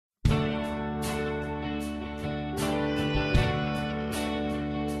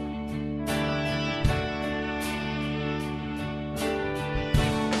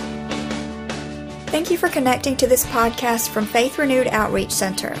Thank you for connecting to this podcast from Faith Renewed Outreach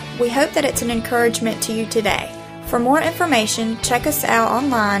Center. We hope that it's an encouragement to you today. For more information, check us out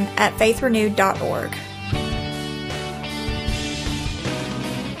online at faithrenewed.org.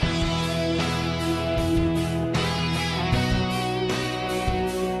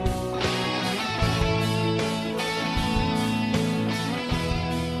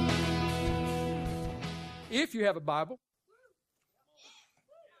 If you have a Bible,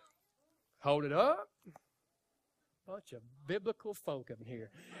 hold it up. Bunch of biblical folk in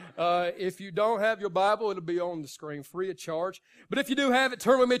here. If you don't have your Bible, it'll be on the screen free of charge. But if you do have it,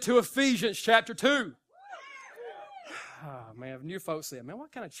 turn with me to Ephesians chapter 2. Oh, man, new folks say, man,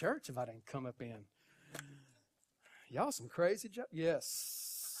 what kind of church have I done come up in? Y'all some crazy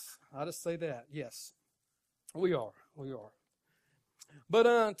Yes. I'll just say that. Yes. We are.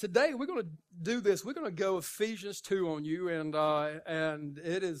 But today we're going to do this. We're going to go Ephesians 2 on you, and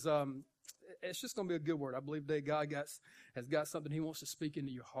it is it's just going to be a good word. I believe that God has got something He wants to speak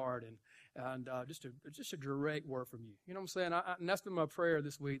into your heart, and just a direct word from you. You know what I'm saying? And that's been my prayer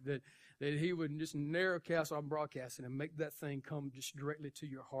this week, that He would just narrowcast on broadcasting and make that thing come just directly to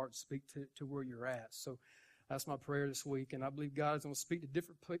your heart, speak to where you're at. So that's my prayer this week, and I believe God is going to speak to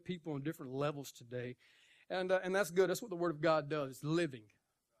different people on different levels today. And that's good. That's what the Word of God does. It's living.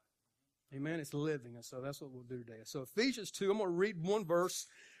 Amen. It's living. And so that's what we'll do today. So Ephesians 2, I'm going to read one verse.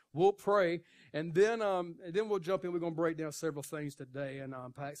 We'll pray. And then we'll jump in. We're going to break down several things today and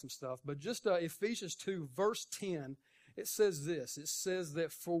unpack some stuff. But just Ephesians 2, verse 10, it says this. It says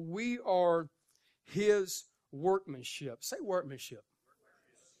that for we are His workmanship. Say workmanship.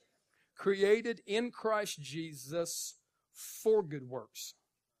 Created in Christ Jesus for good works.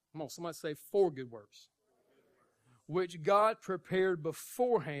 Come on, somebody say for good works. Which God prepared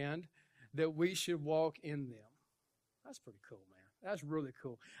beforehand that we should walk in them. That's pretty cool, man. That's really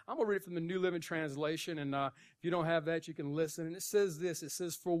cool. I'm going to read it from the New Living Translation, and if you don't have that, you can listen. And it says this. It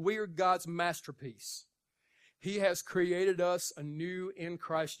says, for we are God's masterpiece. He has created us anew in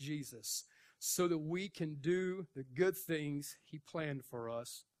Christ Jesus so that we can do the good things He planned for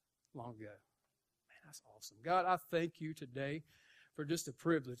us long ago. Man, that's awesome. God, I thank You today for just the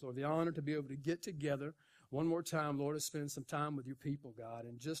privilege or the honor to be able to get together one more time, Lord, to spend some time with Your people, God,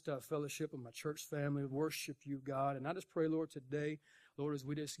 and just fellowship with my church family, worship You, God. And I just pray, Lord, today, Lord, as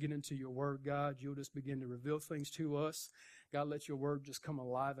we just get into Your word, God, You'll just begin to reveal things to us. God, let Your word just come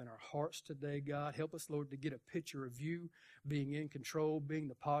alive in our hearts today, God. Help us, Lord, to get a picture of You being in control, being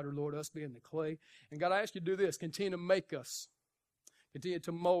the potter, Lord, us being the clay. And God, I ask You to do this. Continue to make us. Continue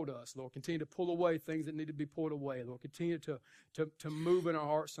to mold us, Lord. Continue to pull away things that need to be pulled away, Lord. Continue to move in our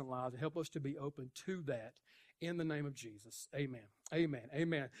hearts and lives and help us to be open to that in the name of Jesus. Amen. Amen.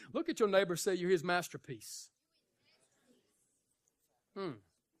 Amen. Look at your neighbor and say, you're His masterpiece. Come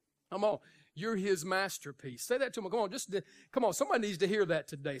on. You're His masterpiece. Say that to him. Come on. Somebody needs to hear that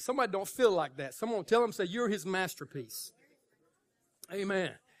today. Somebody don't feel like that. Someone tell them, say, you're His masterpiece.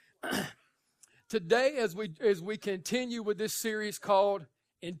 Amen. Today, as we continue with this series called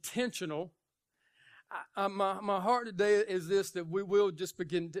Intentional, my heart today is this, that we will just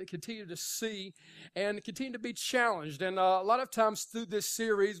begin to continue to see and continue to be challenged. And a lot of times through this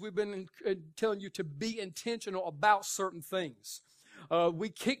series, we've been telling you to be intentional about certain things. We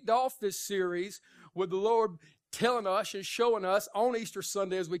kicked off this series with the Lord telling us and showing us on Easter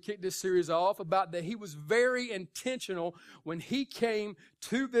Sunday as we kicked this series off about that He was very intentional when He came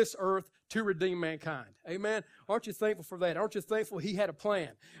to this earth to redeem mankind. Amen. Aren't you thankful for that? Aren't you thankful He had a plan?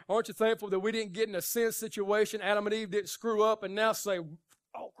 Aren't you thankful that we didn't get in a sin situation? Adam and Eve didn't screw up and now say,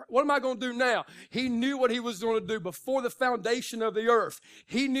 oh, what am I going to do now? He knew what He was going to do before the foundation of the earth.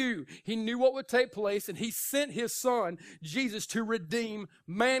 He knew what would take place, and He sent His Son, Jesus, to redeem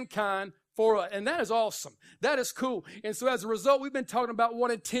mankind for us. And that is awesome. That is cool. And so as a result, we've been talking about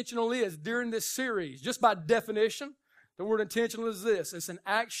what intentional is during this series. Just by definition, the word intentional is this. It's an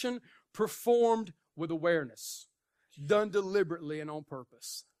action performed with awareness, done deliberately and on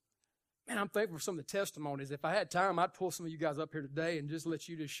purpose. Man, I'm thankful for some of the testimonies. If I had time, I'd pull some of you guys up here today and just let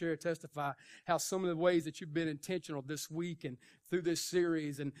you just share, testify how some of the ways that you've been intentional this week and through this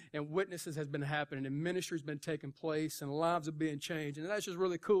series and witnesses has been happening and ministry's been taking place and lives are being changed. And that's just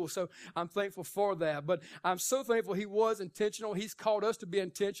really cool. So I'm thankful for that. But I'm so thankful He was intentional. He's called us to be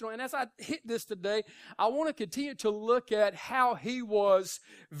intentional. And as I hit this today, I want to continue to look at how He was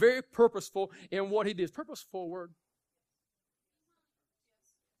very purposeful in what He did. Purposeful word.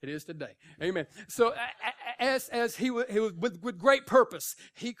 It is today. Amen. So as he was with great purpose,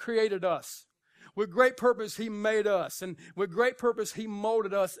 He created us. with great purpose He made us, and with great purpose He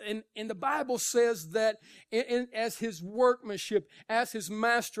molded us. And the Bible says that as His workmanship, as His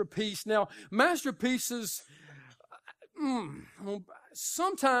masterpiece. Now, masterpieces,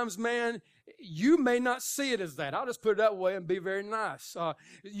 sometimes, man, you may not see it as that. I'll just put it that way and be very nice.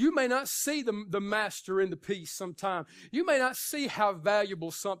 You may not see the master in the piece sometime. You may not see how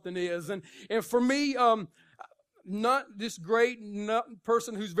valuable something is. And for me, not this great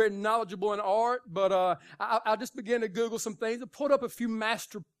person who's very knowledgeable in art, but I just began to Google some things and pulled up a few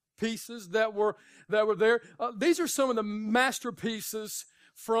masterpieces that were there. These are some of the masterpieces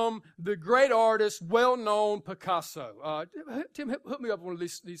from the great artist, well-known Picasso. Tim, hook me up one of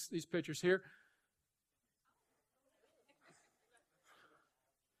these pictures here.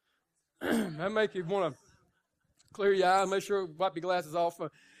 That make you want to clear your eye, make sure wipe your glasses off.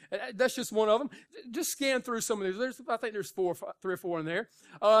 That's just one of them. Just scan through some of these. I think there's 3 or 4 in there.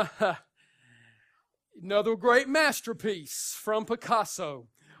 Another great masterpiece from Picasso.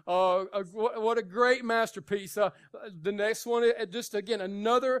 What a great masterpiece. The next one, just again,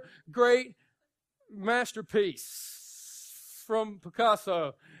 another great masterpiece from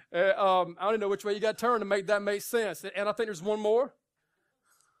Picasso. I don't know which way you got to turn to make that make sense. And I think there's one more.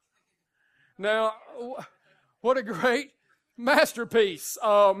 Now, what a great masterpiece.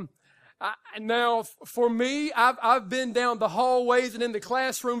 Now, for me, I've been down the hallways and in the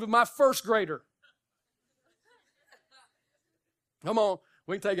classroom with my first grader. Come on.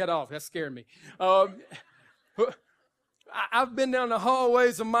 We can take that off. That scared me. I've been down the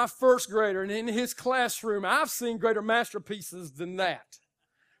hallways of my first grader, and in his classroom, I've seen greater masterpieces than that.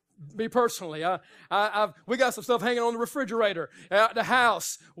 Me personally, we got some stuff hanging on the refrigerator at the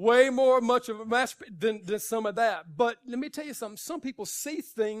house. Way much of a masterpiece than some of that. But let me tell you something. Some people see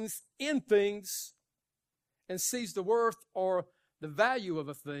things in things and sees the worth or the value of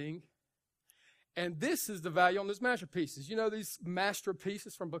a thing. And this is the value on these masterpieces. You know, these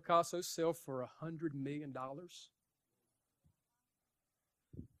masterpieces from Picasso sell for $100 million.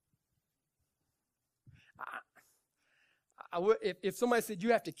 If somebody said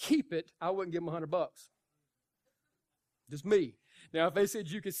you have to keep it, I wouldn't give them $100. Just me. Now, if they said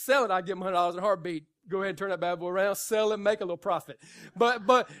you could sell it, I'd give them $100 in a heartbeat. Go ahead and turn that bad boy around, sell it, make a little profit.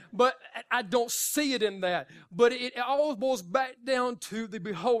 But I don't see it in that. But it all boils back down to the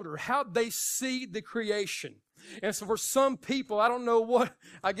beholder, how they see the creation. And so for some people, I don't know what,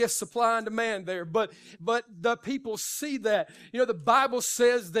 I guess, supply and demand there, but the people see that. You know, the Bible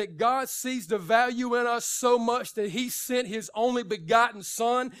says that God sees the value in us so much that He sent His only begotten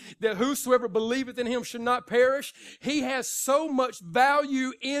Son, that whosoever believeth in Him should not perish. He has so much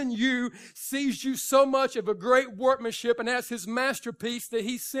value in you, sees you so much of a great workmanship, and as His masterpiece that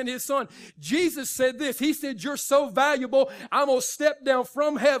He sent His Son. Jesus said this. He said, you're so valuable, I'm going to step down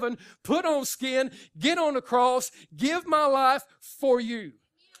from heaven, put on skin, get on the cross, give my life for you.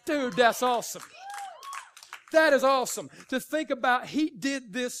 Dude, that's awesome. That is awesome. To think about, He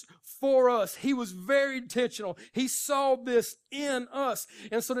did this for us. He was very intentional. He saw this in us.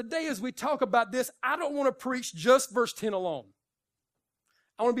 And so today as we talk about this, I don't want to preach just verse 10 alone.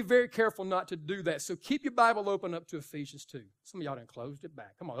 I want to be very careful not to do that. So keep your Bible open up to Ephesians 2. Some of y'all done closed it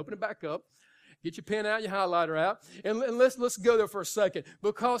back. Come on, open it back up. Get your pen out, your highlighter out, and let's go there for a second,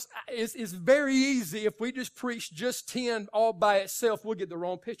 because it's very easy if we just preach just 10 all by itself, we'll get the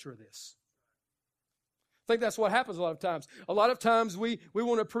wrong picture of this. I think that's what happens a lot of times. A lot of times we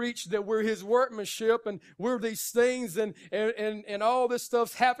want to preach that we're His workmanship and we're these things and all this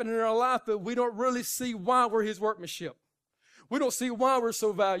stuff's happening in our life, but we don't really see why we're His workmanship. We don't see why we're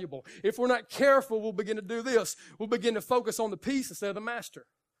so valuable. If we're not careful, we'll begin to do this. We'll begin to focus on the piece instead of the master.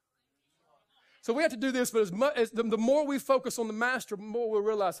 So we have to do this, but the more we focus on the master, the more we'll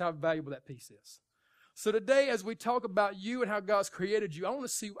realize how valuable that piece is. So today, as we talk about you and how God's created you, I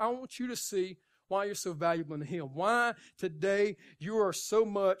want you to see why you're so valuable to Him. Why today you are so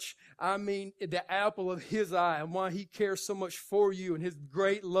much, the apple of His eye, and why He cares so much for you and His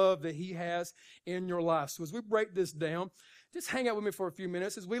great love that He has in your life. So as we break this down, just hang out with me for a few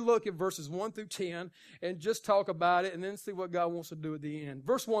minutes as we look at verses 1 through 10 and just talk about it and then see what God wants to do at the end.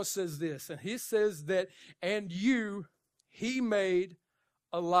 Verse 1 says this, and He says that, and you He made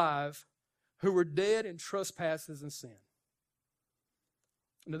alive who were dead in trespasses and sin.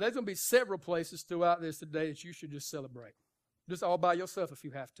 Now, there's going to be several places throughout this today that you should just celebrate. Just all by yourself if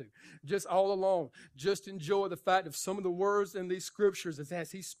you have to. Just all alone. Just enjoy the fact of some of the words in these scriptures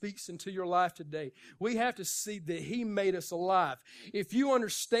as He speaks into your life today. We have to see that He made us alive. If you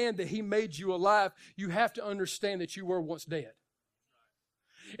understand that He made you alive, you have to understand that you were once dead.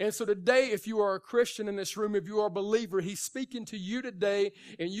 And so today, if you are a Christian in this room, if you are a believer, he's speaking to you today,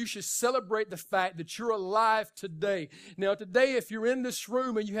 and you should celebrate the fact that you're alive today. Now, today, if you're in this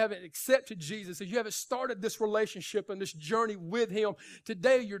room and you haven't accepted Jesus, if you haven't started this relationship and this journey with him,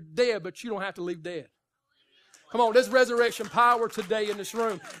 today you're dead, but you don't have to leave dead. Come on, there's resurrection power today in this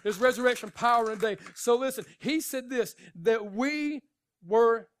room. There's resurrection power today. So listen, he said this, that we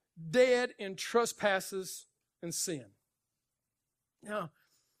were dead in trespasses and sin. Now,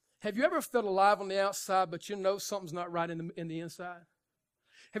 have you ever felt alive on the outside, but you know something's not right in the inside?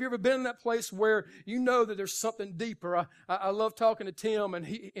 Have you ever been in that place where you know that there's something deeper? I love talking to Tim and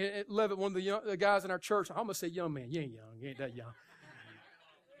Levitt, one of the guys in our church. I'm going to say young man. You ain't young. You ain't that young.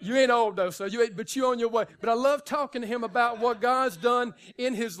 You ain't old though, but you on your way. But I love talking to him about what God's done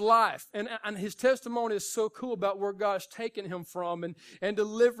in his life. And his testimony is so cool about where God's taken him from and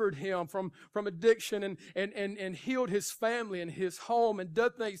delivered him from addiction and healed his family and his home and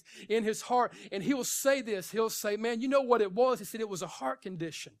done things in his heart. And he'll say this, he'll say, man, you know what it was? He said it was a heart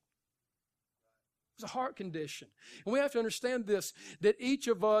condition. It's a heart condition. And we have to understand this, that each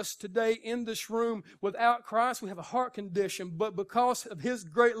of us today in this room, without Christ, we have a heart condition. But because of his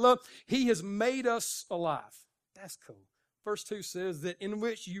great love, he has made us alive. That's cool. Verse 2 says that in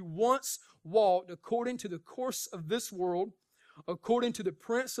which you once walked according to the course of this world, according to the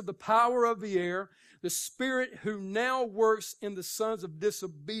prince of the power of the air, the spirit who now works in the sons of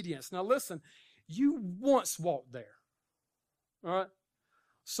disobedience. Now listen, you once walked there. All right?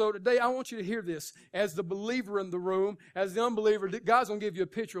 So today I want you to hear this. As the believer in the room, as the unbeliever, God's going to give you a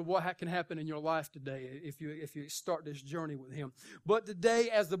picture of what can happen in your life today if you start this journey with him. But today,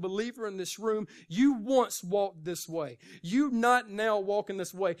 as the believer in this room, you once walked this way. You not now walking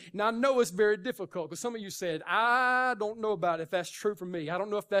this way. Now I know it's very difficult because some of you said, I don't know about it if that's true for me. I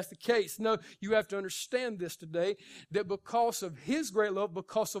don't know if that's the case. No, you have to understand this today, that because of his great love,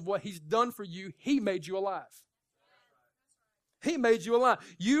 because of what he's done for you, he made you alive. He made you alive.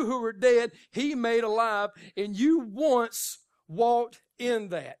 You who were dead, he made alive, and you once walked in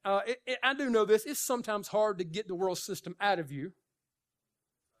that. I do know this. It's sometimes hard to get the world system out of you.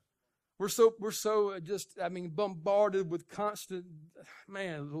 We're so bombarded with constant,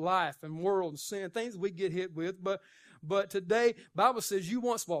 life and world and sin, things we get hit with. But today, Bible says you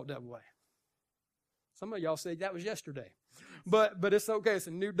once walked that way. Some of y'all say that was yesterday. But it's okay. It's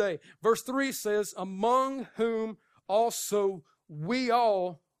a new day. Verse 3 says, among whom also we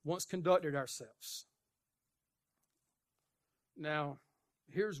all once conducted ourselves. Now,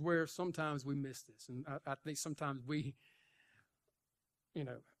 here's where sometimes we miss this. And I think sometimes we,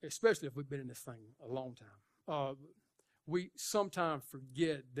 especially if we've been in this thing a long time, we sometimes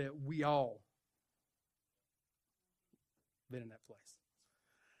forget that we all been in that place.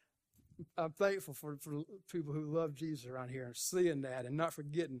 I'm thankful for people who love Jesus around here and seeing that and not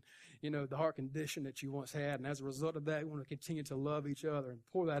forgetting, the heart condition that you once had. And as a result of that, we want to continue to love each other and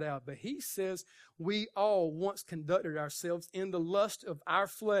pour that out. But he says we all once conducted ourselves in the lust of our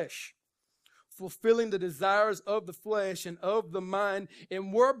flesh, fulfilling the desires of the flesh and of the mind,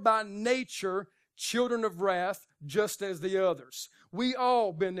 and were by nature children of wrath, just as the others. We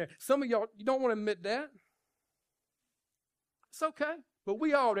all been there. Some of y'all, you don't want to admit that. It's okay. But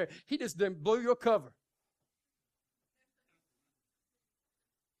we all there. He just didn't blow your cover.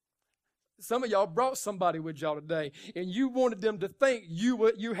 Some of y'all brought somebody with y'all today, and you wanted them to think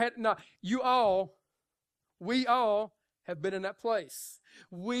you had not. We all have been in that place.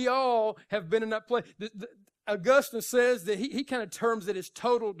 We all have been in that place. Augustine says that he kind of terms it as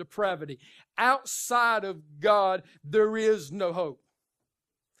total depravity. Outside of God, there is no hope.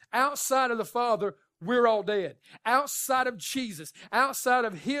 Outside of the Father, we're all dead. Outside of Jesus, outside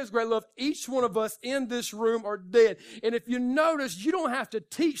of his great love, each one of us in this room are dead. And if you notice, you don't have to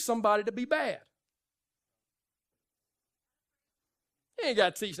teach somebody to be bad. You ain't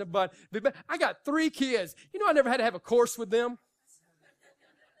got to teach somebody to be bad. I got 3 kids. I never had to have a course with them.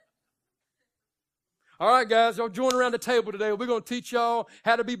 All right, guys, y'all join around the table today. We're going to teach y'all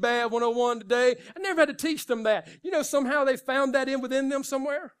how to be bad 101 today. I never had to teach them that. Somehow they found that within them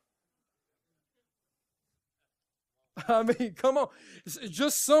somewhere. Come on. It's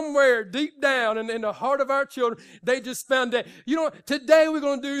just somewhere deep down in the heart of our children, they just found that. Today we're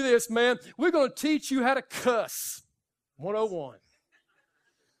going to do this, man. We're going to teach you how to cuss. 101.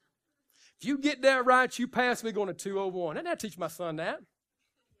 If you get that right, you pass me going to 201. I didn't have to teach my son that.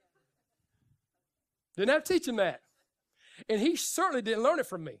 Didn't have to teach him that. And he certainly didn't learn it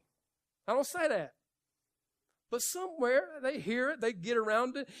from me. I don't say that. But somewhere they hear it, they get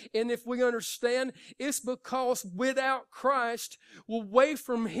around it. And if we understand, it's because without Christ, away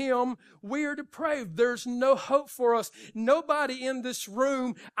from Him, we are depraved. There's no hope for us. Nobody in this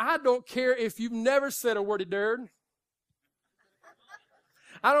room, I don't care if you've never said a word of dirt.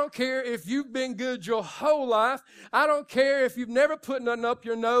 I don't care if you've been good your whole life. I don't care if you've never put nothing up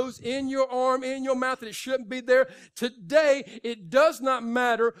your nose, in your arm, in your mouth, that it shouldn't be there. Today, it does not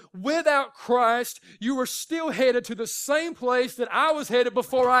matter. Without Christ, you are still headed to the same place that I was headed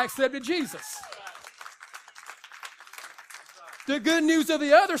before I accepted Jesus. The good news of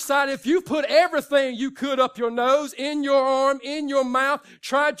the other side, if you put everything you could up your nose, in your arm, in your mouth,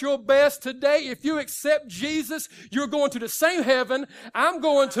 tried your best today, if you accept Jesus, you're going to the same heaven I'm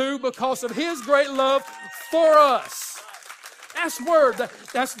going to because of His great love for us. That's word.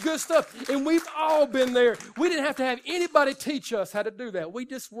 That's good stuff. And we've all been there. We didn't have to have anybody teach us how to do that. We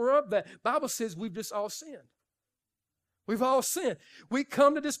just were up that. Bible says we've just all sinned. We've all sinned. We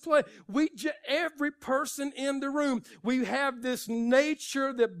come to this place. Every person in the room, we have this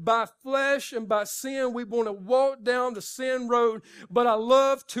nature that by flesh and by sin, we want to walk down the sin road. But I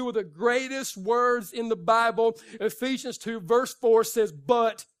love two of the greatest words in the Bible. Ephesians 2 verse 4 says,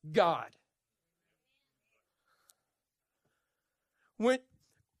 but God. When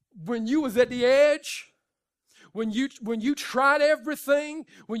you was at the edge, when you tried everything,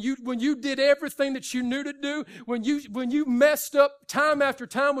 when you did everything that you knew to do, when you messed up time after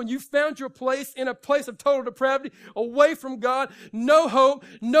time, when you found your place in a place of total depravity, away from God, no hope,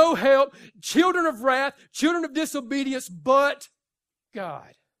 no help, children of wrath, children of disobedience, but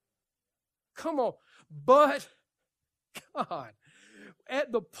God. Come on, but God.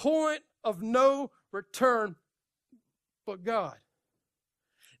 At the point of no return, but God.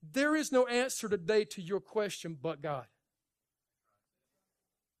 There is no answer today to your question but God.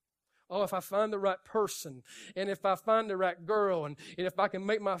 Oh, if I find the right person, and if I find the right girl, and if I can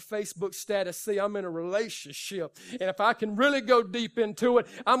make my Facebook status say I'm in a relationship, and if I can really go deep into it,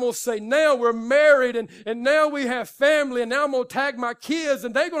 I'm going to say now we're married, and now we have family, and now I'm going to tag my kids,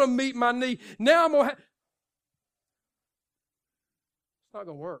 and they're going to meet my need. Now I'm going to It's not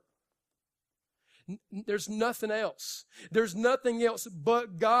going to work. There's nothing else. There's nothing else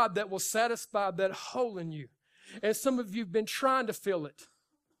but God that will satisfy that hole in you. And some of you have been trying to fill it.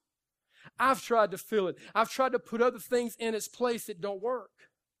 I've tried to fill it. I've tried to put other things in its place that don't work.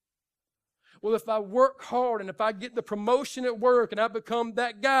 Well, if I work hard and if I get the promotion at work and I become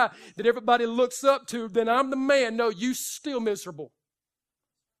that guy that everybody looks up to, then I'm the man. No, you still miserable.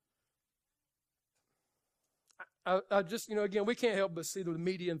 I just, again, we can't help but see the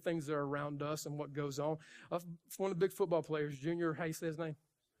media and things that are around us and what goes on. One of the big football players, Junior, how you say his name?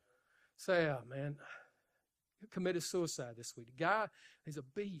 Say, man, he committed suicide this week. The guy, he's a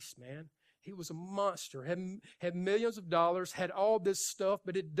beast, man. He was a monster, had millions of dollars, had all this stuff,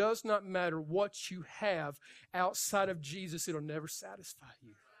 but it does not matter what you have outside of Jesus. It'll never satisfy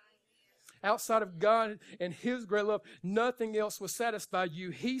you. Outside of God and His great love, nothing else will satisfy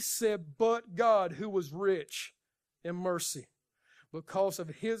you. He said, but God, who was rich in mercy, because of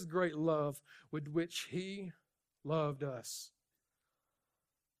His great love with which He loved us.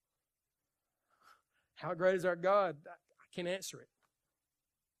 How great is our God? I can't answer it.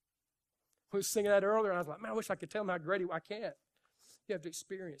 We were singing that earlier, and I was like, man, I wish I could tell him how great He was. I can't. You have to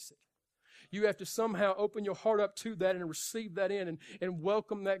experience it. You have to somehow open your heart up to that and receive that in and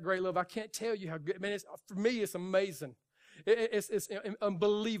welcome that great love. I can't tell you how good. Man, for me, it's amazing. It's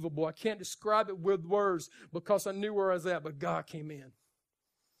unbelievable. I can't describe it with words because I knew where I was at, but God came in.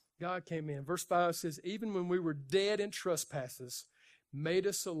 God came in. Verse 5 says, even when we were dead in trespasses, made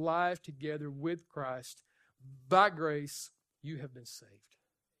us alive together with Christ. By grace, you have been saved.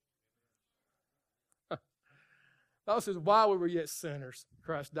 Bible says, while we were yet sinners,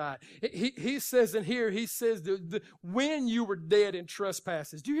 Christ died. He says in here, he says, when you were dead in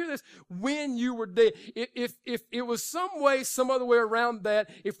trespasses. Do you hear this? When you were dead. If it was some way, some other way around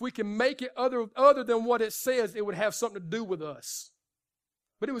that, if we can make it other than what it says, it would have something to do with us.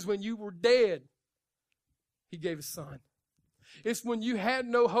 But it was when you were dead, He gave His Son. It's when you had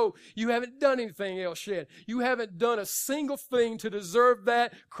no hope. You haven't done anything else yet. You haven't done a single thing to deserve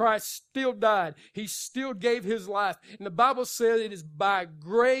that. Christ still died. He still gave His life. And the Bible says it is by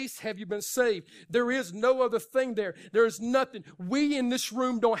grace have you been saved. There is no other thing there. There is nothing. We in this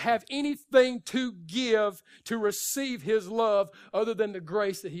room don't have anything to give to receive His love other than the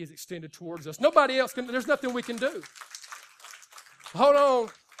grace that He has extended towards us. Nobody else can. There's nothing we can do. Hold on.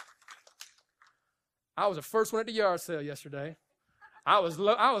 I was the first one at the yard sale yesterday. I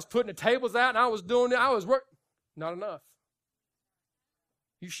was putting the tables out and I was doing it. I was working. Not enough.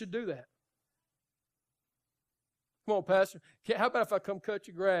 You should do that. Come on, Pastor. How about if I come cut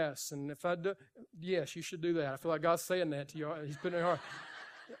your grass? And if I do, yes, you should do that. I feel like God's saying that to you. He's putting it in your heart.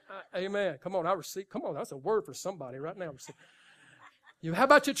 Amen. Come on, I receive. Come on, that's a word for somebody right now. How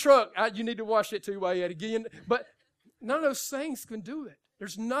about your truck? You need to wash it too while you're at it. But none of those things can do it.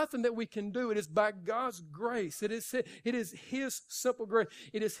 There's nothing that we can do. It is by God's grace. It is His simple grace.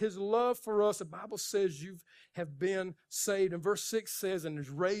 It is His love for us. The Bible says you have been saved. And verse 6 says, and has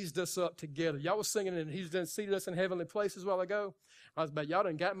raised us up together. Y'all was singing, and He's done seated us in heavenly places a while ago. I was about, y'all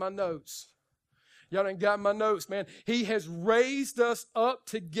done got my notes. Y'all done got my notes, man. He has raised us up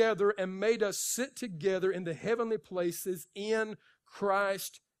together and made us sit together in the heavenly places in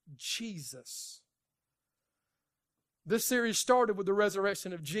Christ Jesus. This series started with the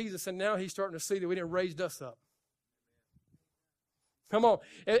resurrection of Jesus, and now He's starting to see that we didn't raise us up. Come on.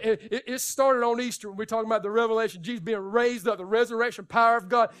 It started on Easter when we're talking about the revelation, Jesus being raised up, the resurrection power of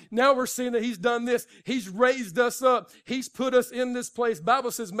God. Now we're seeing that He's done this. He's raised us up. He's put us in this place. The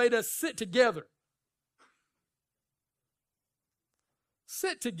Bible says, made us sit together.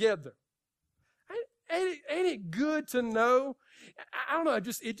 Sit together. Ain't it good to know? I don't know.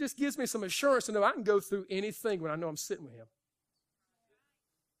 It just gives me some assurance to know I can go through anything when I know I'm sitting with Him.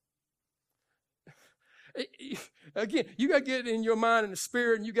 Again, you got to get it in your mind and the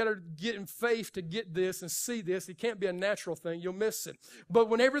spirit, and you got to get in faith to get this and see this. It can't be a natural thing. You'll miss it. But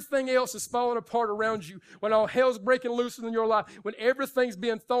when everything else is falling apart around you, when all hell's breaking loose in your life, when everything's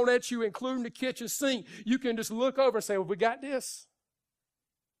being thrown at you, including the kitchen sink, you can just look over and say, well, we got this.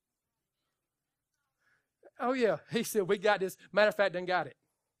 Oh, yeah. He said, we got this. Matter of fact, done got it.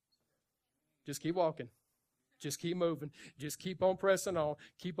 Just keep walking. Just keep moving. Just keep on pressing on.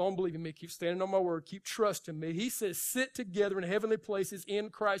 Keep on believing me. Keep standing on my word. Keep trusting me. He says, sit together in heavenly places in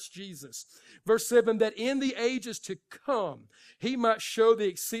Christ Jesus. Verse 7, that in the ages to come, He might show the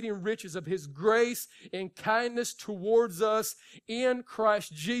exceeding riches of His grace and kindness towards us in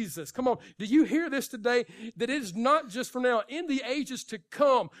Christ Jesus. Come on. Do you hear this today? That it is not just from now, in the ages to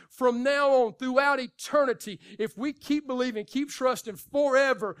come, from now on, throughout eternity, if we keep believing, keep trusting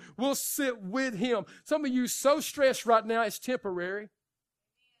forever, we'll sit with Him. Some of you so stressed right now, it's temporary.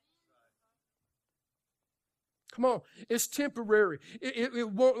 Come on, it's temporary. It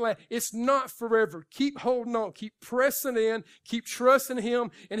won't last. It's not forever. Keep holding on. Keep pressing in. Keep trusting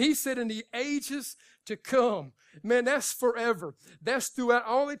Him. And He said in the ages to come. Man, that's forever. That's throughout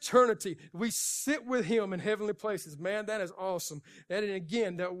all eternity. We sit with Him in heavenly places. Man, that is awesome. And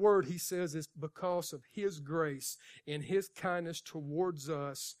again, that word He says is because of His grace and His kindness towards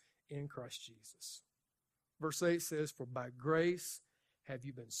us in Christ Jesus. Verse 8 says, for by grace have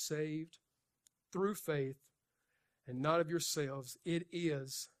you been saved through faith, and not of yourselves. It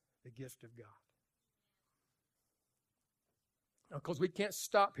is the gift of God. Because we can't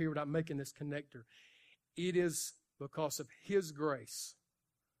stop here without making this connector. It is because of His grace.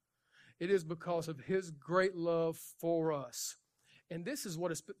 It is because of His great love for us. And this is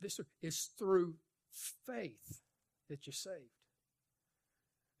what it's through faith that you're saved.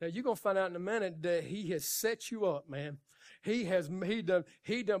 Now, you're going to find out in a minute that He has set you up, man. He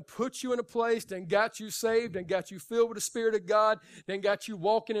done put you in a place, then got you saved, and got you filled with the Spirit of God, then got you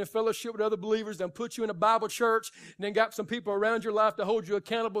walking in fellowship with other believers, then put you in a Bible church, and then got some people around your life to hold you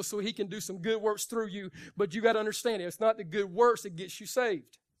accountable so He can do some good works through you. But you got to understand, it's not the good works that gets you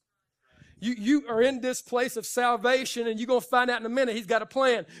saved. You are in this place of salvation, and you're going to find out in a minute He's got a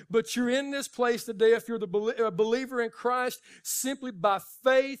plan. But you're in this place today, if you're a believer in Christ, simply by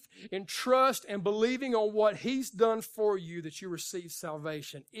faith and trust and believing on what He's done for you that you receive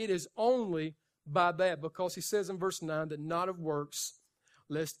salvation. It is only by that, because He says in verse 9 that not of works,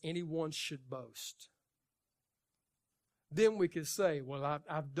 lest anyone should boast. Then we could say, well,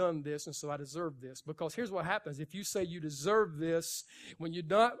 I've done this, and so I deserve this. Because here's what happens. If you say you deserve this, when you're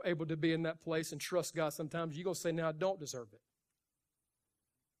not able to be in that place and trust God sometimes, you're going to say, now I don't deserve it.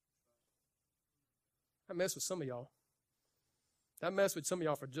 I mess with some of y'all. I mess with some of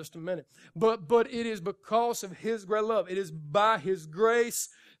y'all for just a minute. But it is because of His great love. It is by His grace,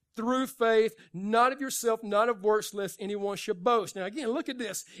 through faith, not of yourself, not of works, lest anyone should boast. Now again, look at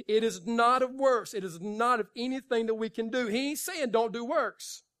this. It is not of works. It is not of anything that we can do. He ain't saying don't do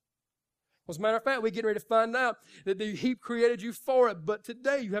works. As a matter of fact, we're getting ready to find out that He created you for it. But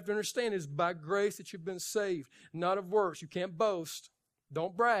today you have to understand it's by grace that you've been saved, not of works. You can't boast.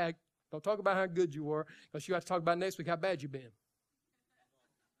 Don't brag. Don't talk about how good you were, because you have to talk about next week how bad you've been.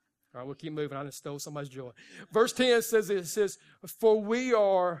 All right, we'll keep moving. I just stole somebody's joy. Verse 10 says, for we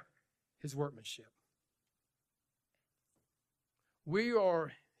are His workmanship. We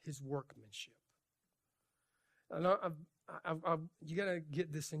are His workmanship. And you got to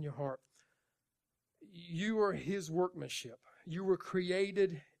get this in your heart. You are his workmanship. You were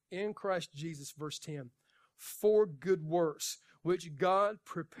created in Christ Jesus, verse 10, for good works, which God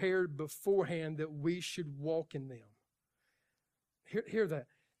prepared beforehand that we should walk in them. Hear that.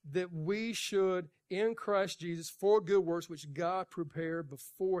 That we should, in Christ Jesus, for good works, which God prepared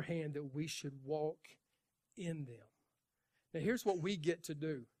beforehand that we should walk in them. Now here's what we get to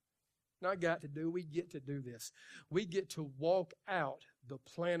do. Not got to do, we get to do this. We get to walk out the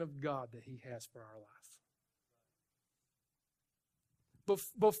plan of God that he has for our life.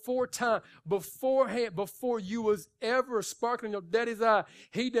 Before time, beforehand, before you was ever a sparkle in your daddy's eye,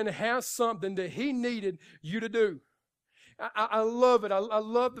 he didn't have something that he needed you to do. I love it. I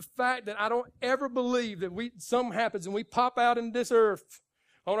love the fact that I don't ever believe that something happens and we pop out in this earth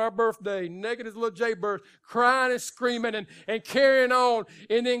on our birthday, naked as little jaybirds, crying and screaming and carrying on.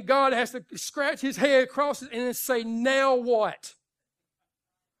 And then God has to scratch his head across it and then say, now what?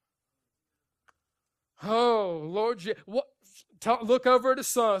 Oh, Lord, what? Look over at the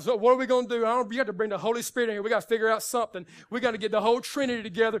sons. What are we going to do? You got to bring the Holy Spirit in here. We got to figure out something. We got to get the whole Trinity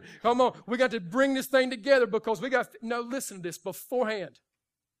together. Come on. We got to bring this thing together because listen to this beforehand.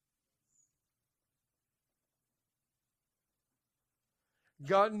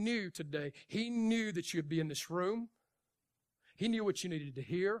 God knew today. He knew that you'd be in this room. He knew what you needed to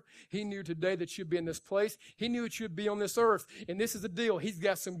hear. He knew today that you'd be in this place. He knew that you'd be on this earth. And this is the deal. He's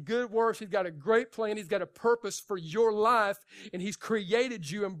got some good works. He's got a great plan. He's got a purpose for your life. And he's created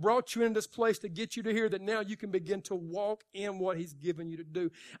you and brought you into this place to get you to hear that now you can begin to walk in what he's given you to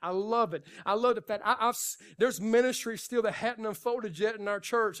do. I love it. I love the fact there's ministry still that hadn't unfolded yet in our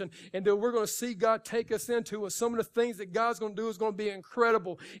church. And that we're going to see God take us into. And some of the things that God's going to do is going to be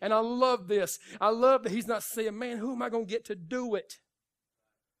incredible. And I love this. I love that he's not saying, man, who am I going to get to do it?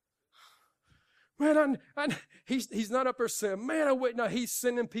 Man, he's not up there saying, man, I wait. No, he's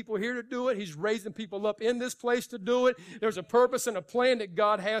sending people here to do it. He's raising people up in this place to do it. There's a purpose and a plan that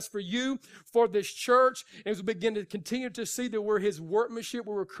God has for you, for this church. And as we begin to continue to see that we're his workmanship,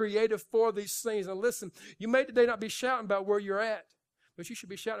 we were created for these things. And listen, you may today not be shouting about where you're at, but you should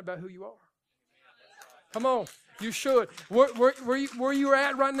be shouting about who you are. Come on, you should. Where you're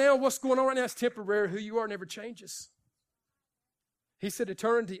at right now, what's going on right now is temporary. Who you are never changes. He said,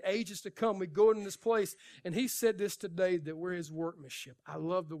 eternity, ages to come, we go in this place. And he said this today, that we're his workmanship. I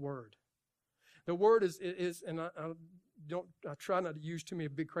love the word. The word is and I try not to use too many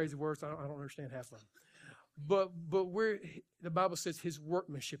big crazy words. I don't understand half of them. But the Bible says his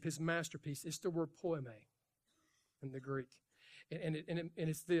workmanship, his masterpiece. It's the word poeme in the Greek. And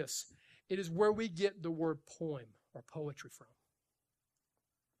it's this. It is where we get the word poem or poetry from.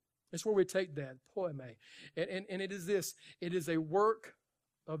 It's where we take that, poeme. And it is this. It is a work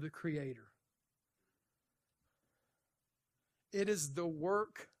of the Creator. It is the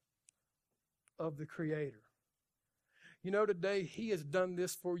work of the Creator. You know, today he has done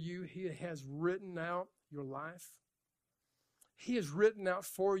this for you. He has written out your life. He has written out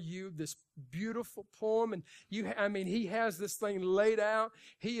for you this beautiful poem, and he has this thing laid out.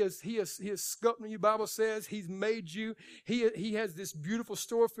 He has sculpted you. Bible says he's made you. He has this beautiful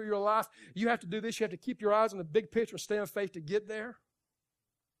story for your life. You have to do this. You have to keep your eyes on the big picture and stay in faith to get there.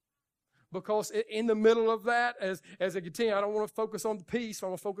 Because in the middle of that, as I continue, I don't want to focus on the piece. I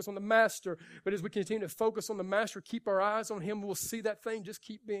want to focus on the master. But as we continue to focus on the master, keep our eyes on him, we'll see that thing just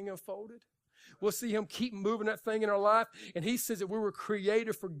keep being unfolded. We'll see him keep moving that thing in our life. And he says that we were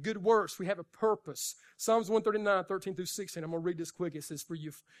created for good works. We have a purpose. Psalms 139, 13 through 16. I'm going to read this quick. It says, for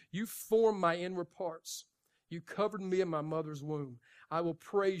you formed my inward parts. You covered me in my mother's womb. I will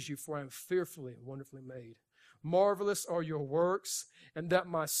praise you, for I am fearfully and wonderfully made. Marvelous are your works, and that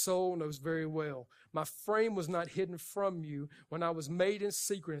my soul knows very well. My frame was not hidden from you when I was made in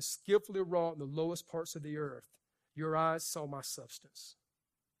secret and skillfully wrought in the lowest parts of the earth. Your eyes saw my substance.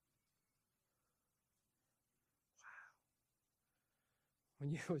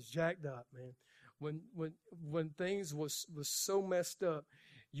 When you was jacked up, man, when things was so messed up,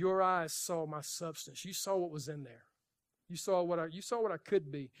 your eyes saw my substance. You saw what was in there. You saw what I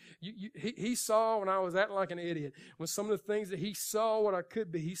could be. He saw when I was acting like an idiot. When some of the things that he saw what I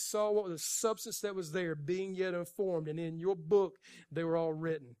could be, he saw what was the substance that was there, being yet informed. And in your book, they were all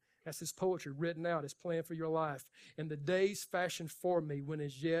written. That's his poetry written out, his plan for your life. And the days fashioned for me, when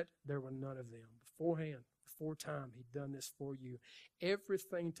as yet there were none of them. Beforehand. Before time, he'd done this for you.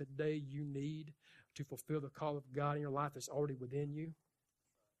 Everything today you need to fulfill the call of God in your life is already within you.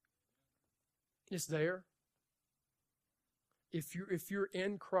 It's there. If you're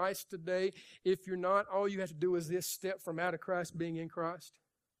in Christ today, if you're not, all you have to do is this step from out of Christ being in Christ.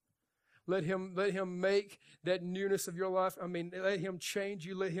 Let him make that newness of your life. I mean, let him change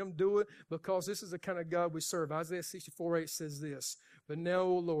you. Let him do it, because this is the kind of God we serve. Isaiah 64:8 says this, "But now,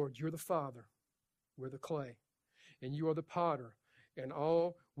 O Lord, you're the Father, we're the clay, and you are the potter, and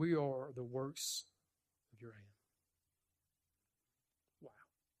all we are the works of your hand." Wow.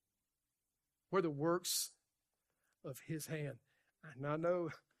 We're the works of his hand. And I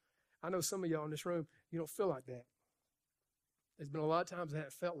know some of y'all in this room, you don't feel like that. There's been a lot of times I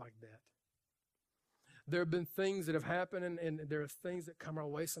haven't felt like that. There have been things that have happened, and there are things that come our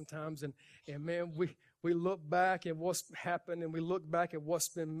way sometimes, and man, we look back at what's happened, and we look back at what's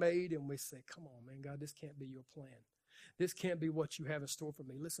been made, and we say, come on, man, God, this can't be your plan. This can't be what you have in store for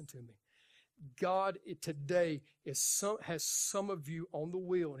me. Listen to me. God today has some of you on the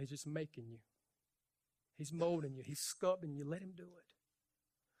wheel, and he's just making you. He's molding you. He's sculpting you. Let him do it.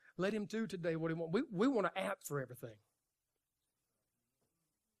 Let him do today what he wants. We want an app for everything.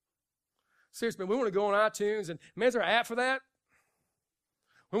 Seriously, we want to go on iTunes, and man, is there an app for that?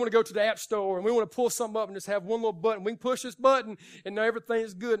 We want to go to the app store, and we want to pull something up and just have one little button. We can push this button, and now everything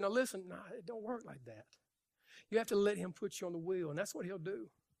is good. Now listen, it don't work like that. You have to let him put you on the wheel, and that's what he'll do.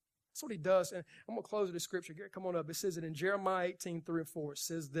 That's what he does. And I'm going to close with this scripture. Garrett, come on up. It says it in Jeremiah 18:3-4. It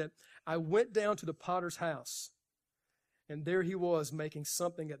says that I went down to the potter's house, and there he was making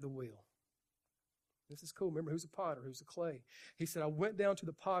something at the wheel. This is cool. Remember, who's a potter? Who's the clay? He said, I went down to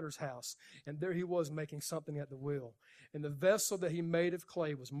the potter's house, and there he was making something at the wheel. And the vessel that he made of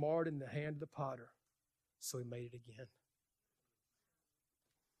clay was marred in the hand of the potter. So he made it again.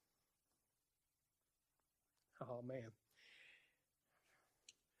 Oh, man.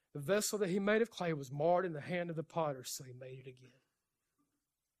 The vessel that he made of clay was marred in the hand of the potter, so he made it again.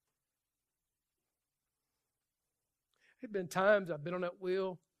 There have been times I've been on that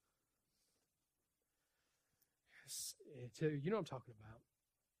wheel. You know what I'm talking about.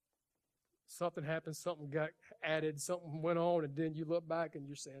 Something happened, something got added, something went on, and then you look back and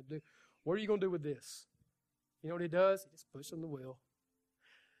you're saying, dude, what are you going to do with this? You know what he does? He just pushes on the wheel.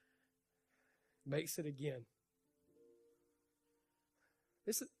 Makes it again.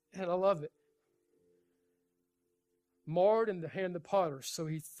 And I love it. Marred in the hand of the potter, so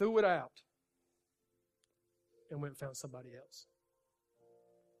he threw it out and went and found somebody else.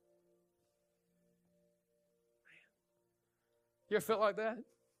 You ever felt like that?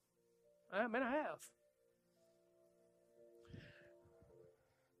 I have.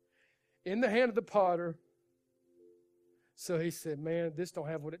 In the hand of the potter, so he said, man, this don't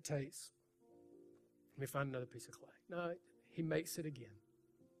have what it takes. Let me find another piece of clay. No, he makes it again.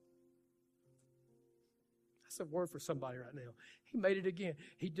 That's a word for somebody right now. He made it again.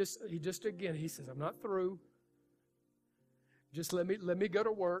 He just again, he says, I'm not through. Just let me go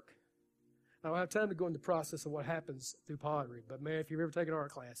to work. I don't have time to go into the process of what happens through pottery, but man, if you've ever taken art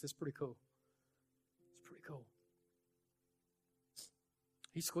class, it's pretty cool. It's pretty cool.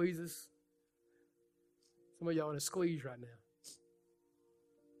 He squeezes. Some of y'all in a squeeze right now.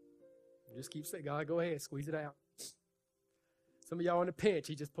 Just keep saying, God, go ahead, squeeze it out. Some of y'all in a pinch,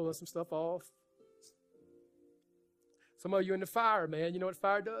 he just pulling some stuff off. Some of you in the fire, man. You know what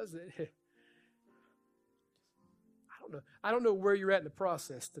fire does? I don't know where you're at in the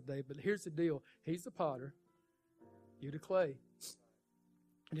process today, but here's the deal. He's the potter. You're the clay.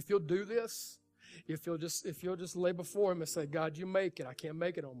 And if you'll do this, if you'll just lay before him and say, God, you make it. I can't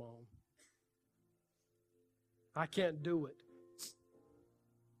make it on my own. I can't do it.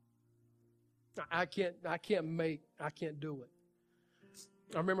 I can't do it.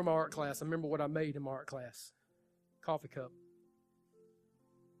 I remember my art class. I remember what I made in my art class. Coffee cup.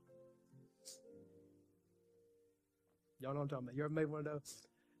 Y'all know what I'm talking about. You ever made one of those?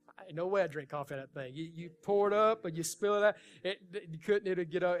 Ain't no way I drink coffee out of that thing. You pour it up and you spill it out. You couldn't. It'd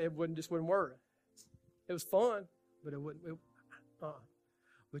get up. It wouldn't work. It was fun, but it wouldn't.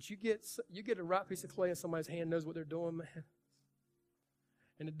 But you get a right piece of clay in somebody's hand, knows what they're doing, man.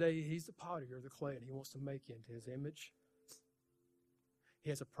 And today he's the potter, you're the clay, and he wants to make you into his image. He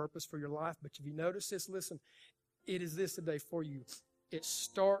has a purpose for your life. But if you notice this, listen, it is this today for you. It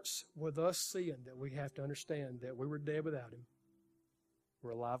starts with us seeing that we have to understand that we were dead without him.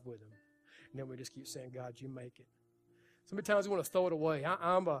 We're alive with him. And then we just keep saying, God, you make it. So many times we want to throw it away.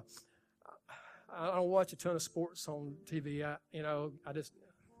 I don't watch a ton of sports on TV. I don't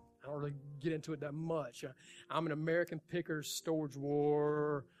really get into it that much. I'm an American Pickers, Storage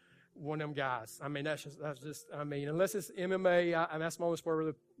War, one of them guys. I mean, that's just. Unless it's MMA, that's my only sport I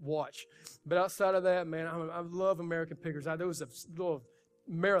really watch. But outside of that, man, I love American Pickers. There was a little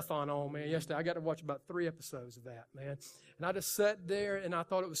marathon on, man, yesterday. I got to watch about 3 episodes of that, man. And I just sat there, and I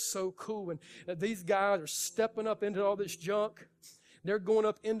thought it was so cool. And these guys are stepping up into all this junk. they're going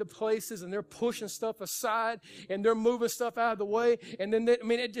up into places and they're pushing stuff aside and they're moving stuff out of the way. And then,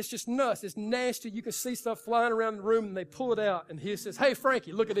 it's just nuts. It's nasty. You can see stuff flying around the room and they pull it out. And he says, "Hey,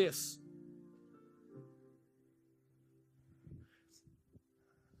 Frankie, look at this."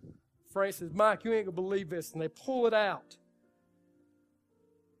 Frank says, "Mike, you ain't going to believe this." And they pull it out.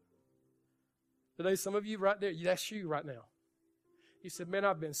 Today, some of you right there, that's you right now. He said, "Man,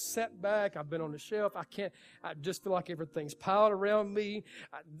 I've been set back. I've been on the shelf. I just feel like everything's piled around me.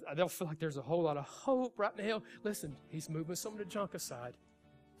 I don't feel like there's a whole lot of hope right now." Listen, he's moving some of the junk aside.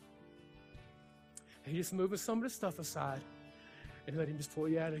 He's just moving some of the stuff aside. And let him just pull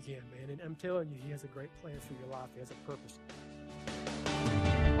you out again, man. And I'm telling you, he has a great plan for your life. He has a purpose.